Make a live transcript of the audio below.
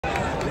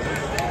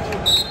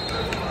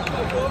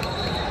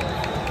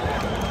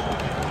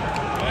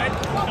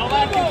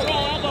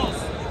control, elbows.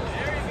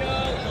 There you go.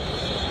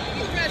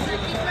 Keep pressing,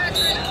 keep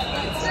pressing.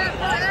 Step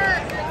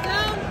ahead.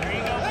 Down. There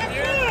you go.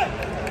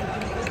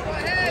 Just go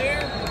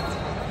ahead.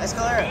 Let's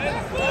go there.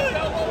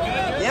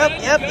 Yep.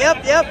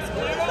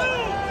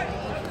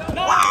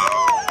 Wow!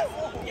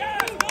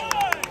 Yes,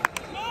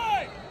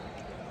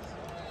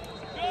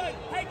 good.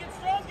 Hey, get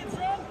strong.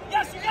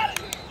 Yes, you got it.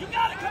 Come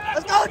back.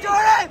 Let's go,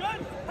 Jordyn.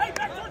 Good. Hey,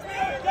 back towards me.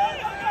 Go.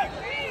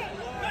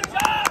 Good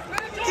job.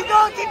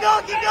 Keep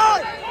going.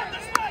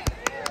 This way.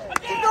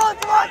 Keep going.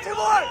 Come on,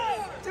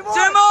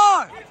 two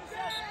more.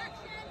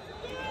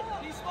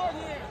 Be smart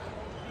here.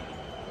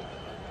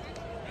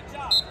 Good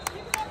job.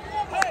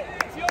 Hey,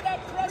 feel that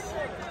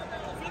pressure.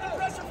 Feel the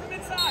pressure from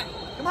inside.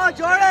 Come on,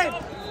 Jordyn.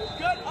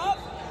 Good. Up.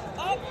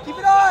 Keep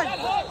it on. That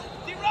hook.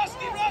 Deep rush.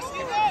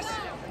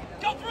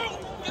 Go through.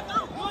 Get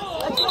through.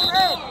 Let's go,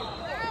 Red.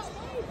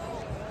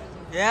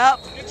 Yep.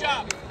 Good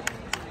job.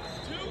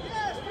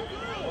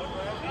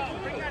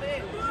 Bring that in.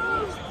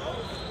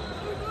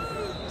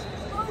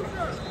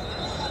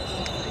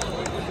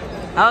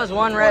 That was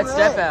one red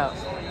step out.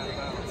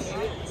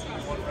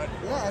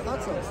 Yeah, I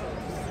thought so.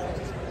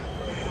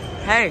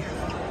 Hey,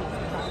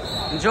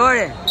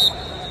 Jordyn,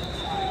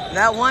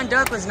 that one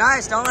duck was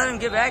nice. Don't let him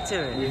get back to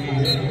it. We need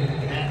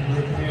net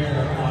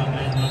repair on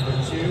net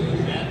number 2.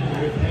 Net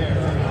repair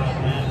on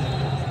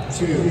net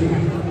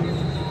 2.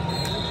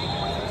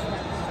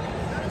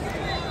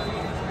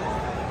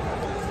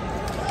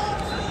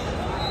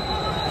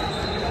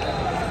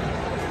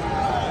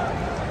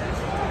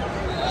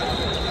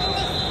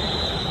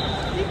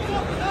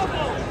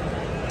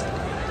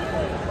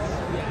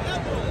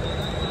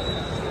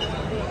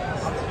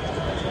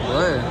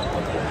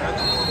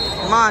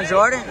 Come on,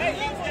 Jordyn.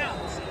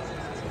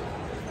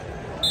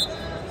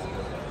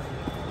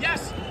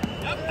 Yes.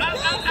 Out.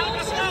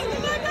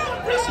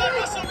 Wrestle.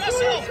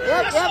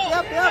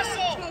 Yep.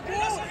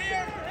 Wrestle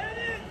here.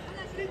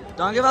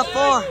 Don't give up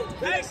 4.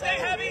 Hey, stay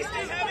heavy.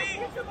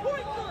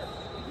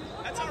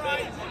 That's all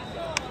right.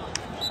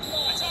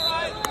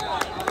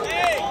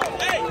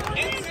 Hey,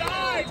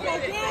 inside.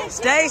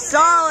 Stay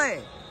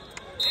solid.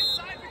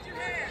 Inside with your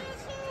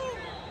hands.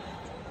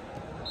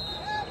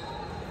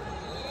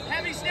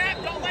 Heavy snap,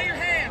 don't lay your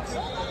hands.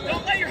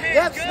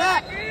 Yep, Good.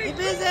 snap. Be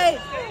busy.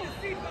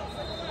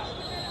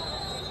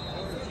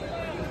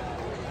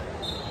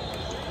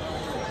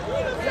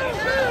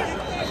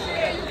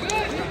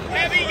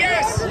 Heavy,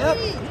 yes. Yep.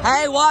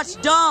 Hey, watch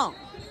dump.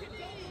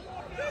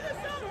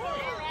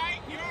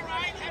 You're all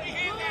right. Heavy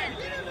hand there.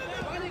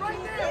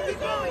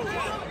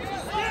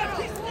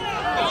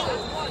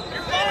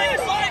 You're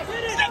fine.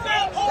 Step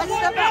out. Let's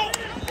step out.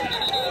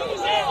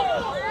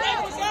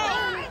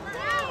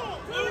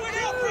 Blue one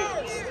out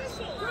first.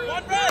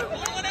 One red,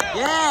 blue one out.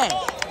 Yeah.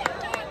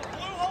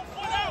 Blue whole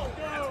foot out.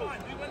 That's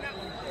fine. We win that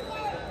one.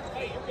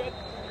 Hey, you're good.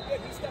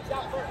 He stepped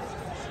out first.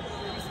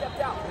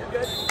 You're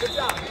good. Good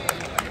job.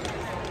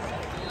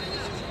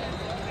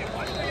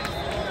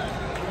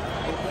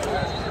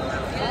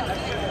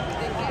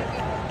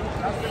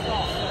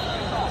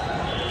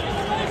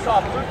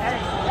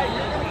 Hey,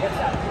 you're gonna get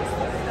that.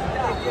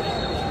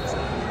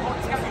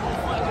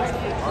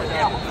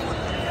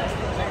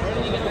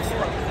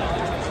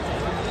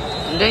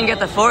 You didn't get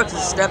the fork because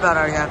the step out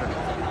already happened.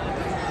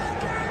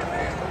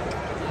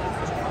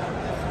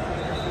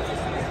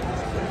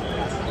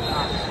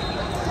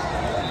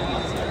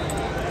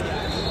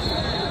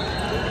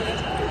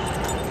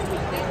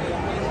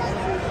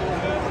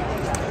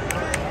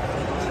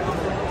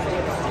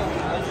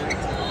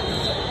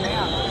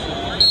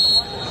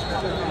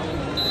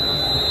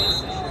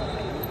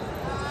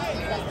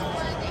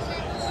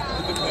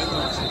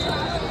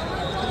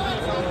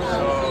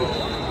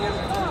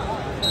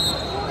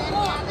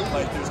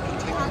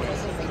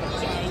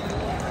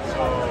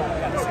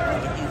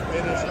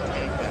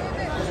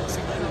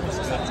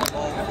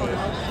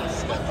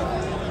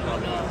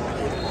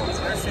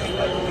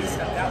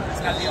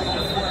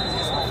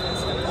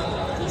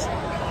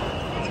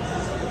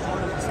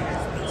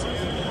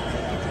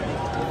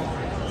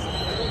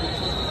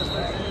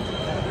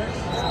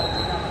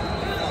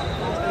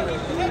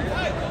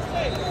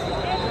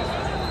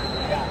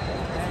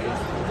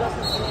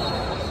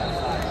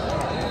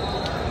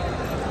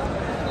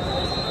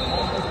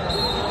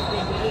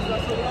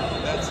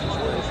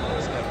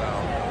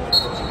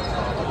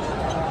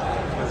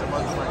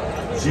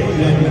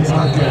 Jordyn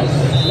Marquez,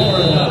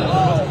 Florida,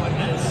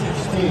 at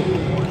 16.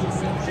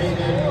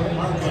 Jordyn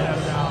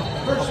Marquez,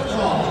 first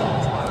call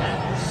at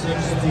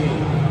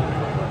 16.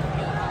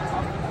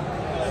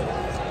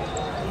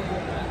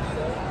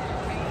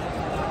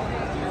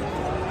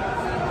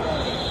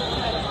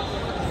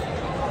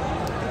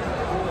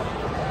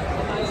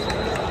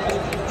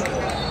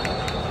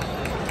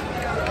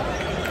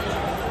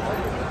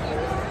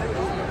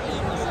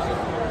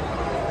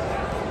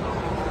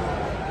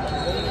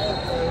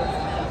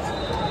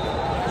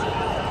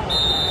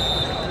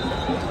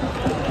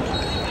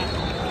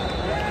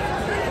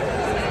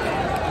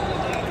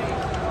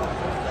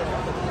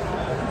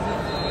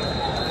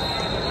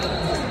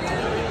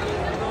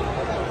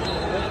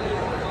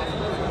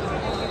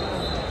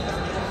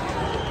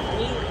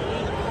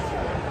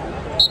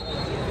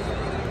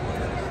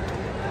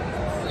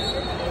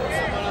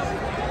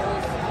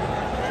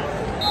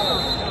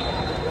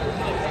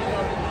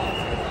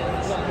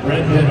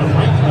 Brendan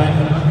Whiteman,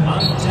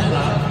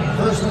 Montana,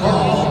 first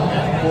ball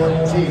at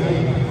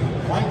 14.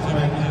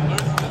 Whiteman,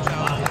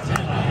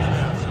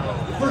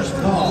 Montana, first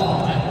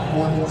ball at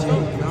 14.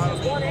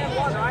 One and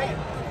one, right?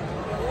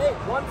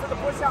 One for the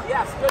push out.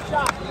 Yes, good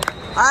job.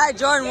 All right,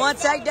 Jordyn, one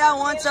takedown,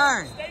 one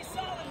turn. Stay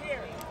solid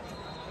here.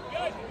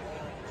 Good.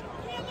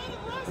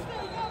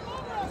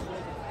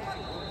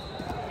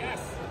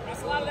 Yes,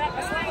 that's a lot of that.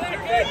 That's a lot of that.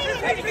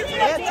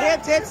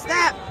 Good. Hit,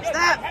 snap,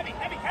 snap. Heavy.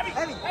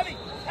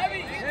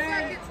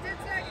 10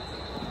 seconds.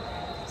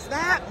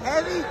 Snap,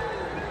 heavy.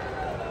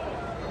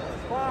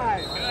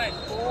 5,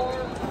 4,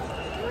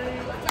 3,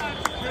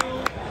 2,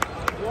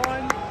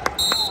 1.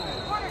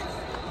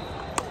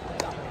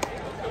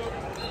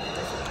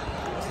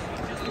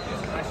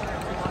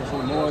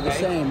 More of the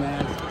same,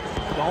 man.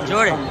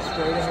 Jordyn,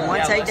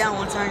 one takedown,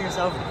 one turn, it's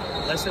over.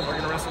 Listen, we're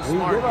going to wrestle We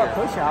smart. give up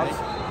push-outs.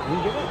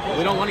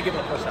 We don't want to give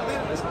up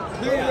push-outs.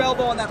 Clear your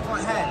elbow on that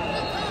front head.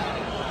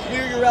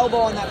 Clear your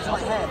elbow on that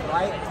front head,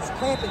 right? Just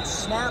clamp and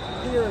snap,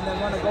 clear, and then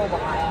run a goal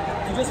behind.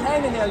 If you're just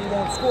hanging there, you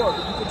won't score,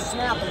 but you can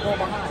snap and go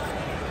behind.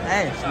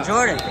 Hey,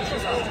 Jordyn.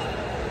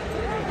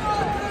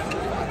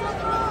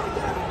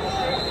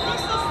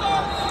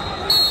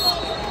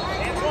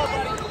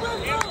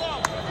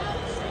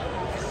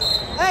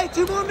 Hey,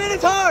 2 more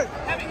minutes hard.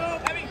 Heavy.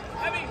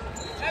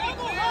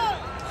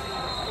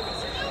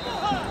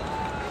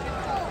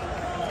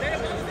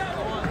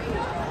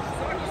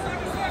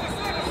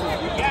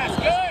 Yes,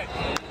 good.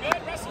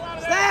 Wrestle out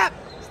of there.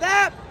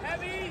 Snap.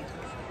 Heavy.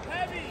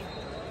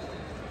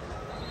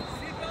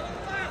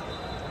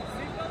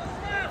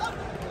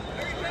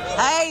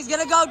 Hey, he's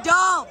gonna go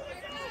dump.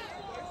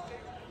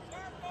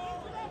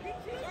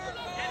 Get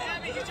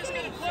heavy. He's just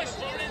going to push,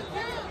 Jordyn.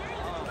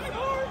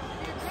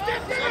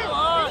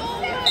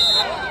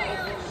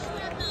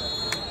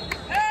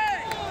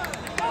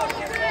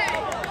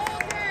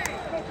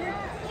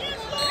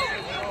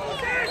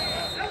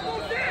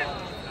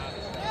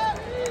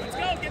 Let's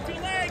go. Get 2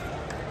 legs.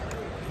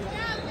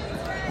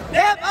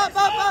 Yep, up.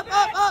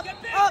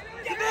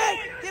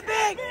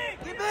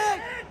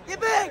 Get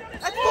big.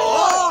 That's 4.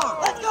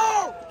 Let's go.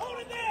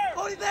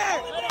 Hold it there.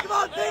 Come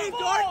on, team,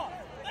 Jordyn.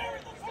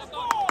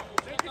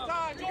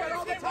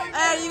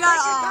 Hey, you got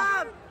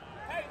time.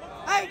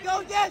 Hey, go,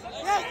 yes.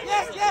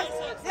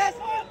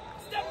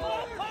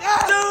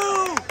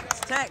 2. It's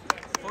tech.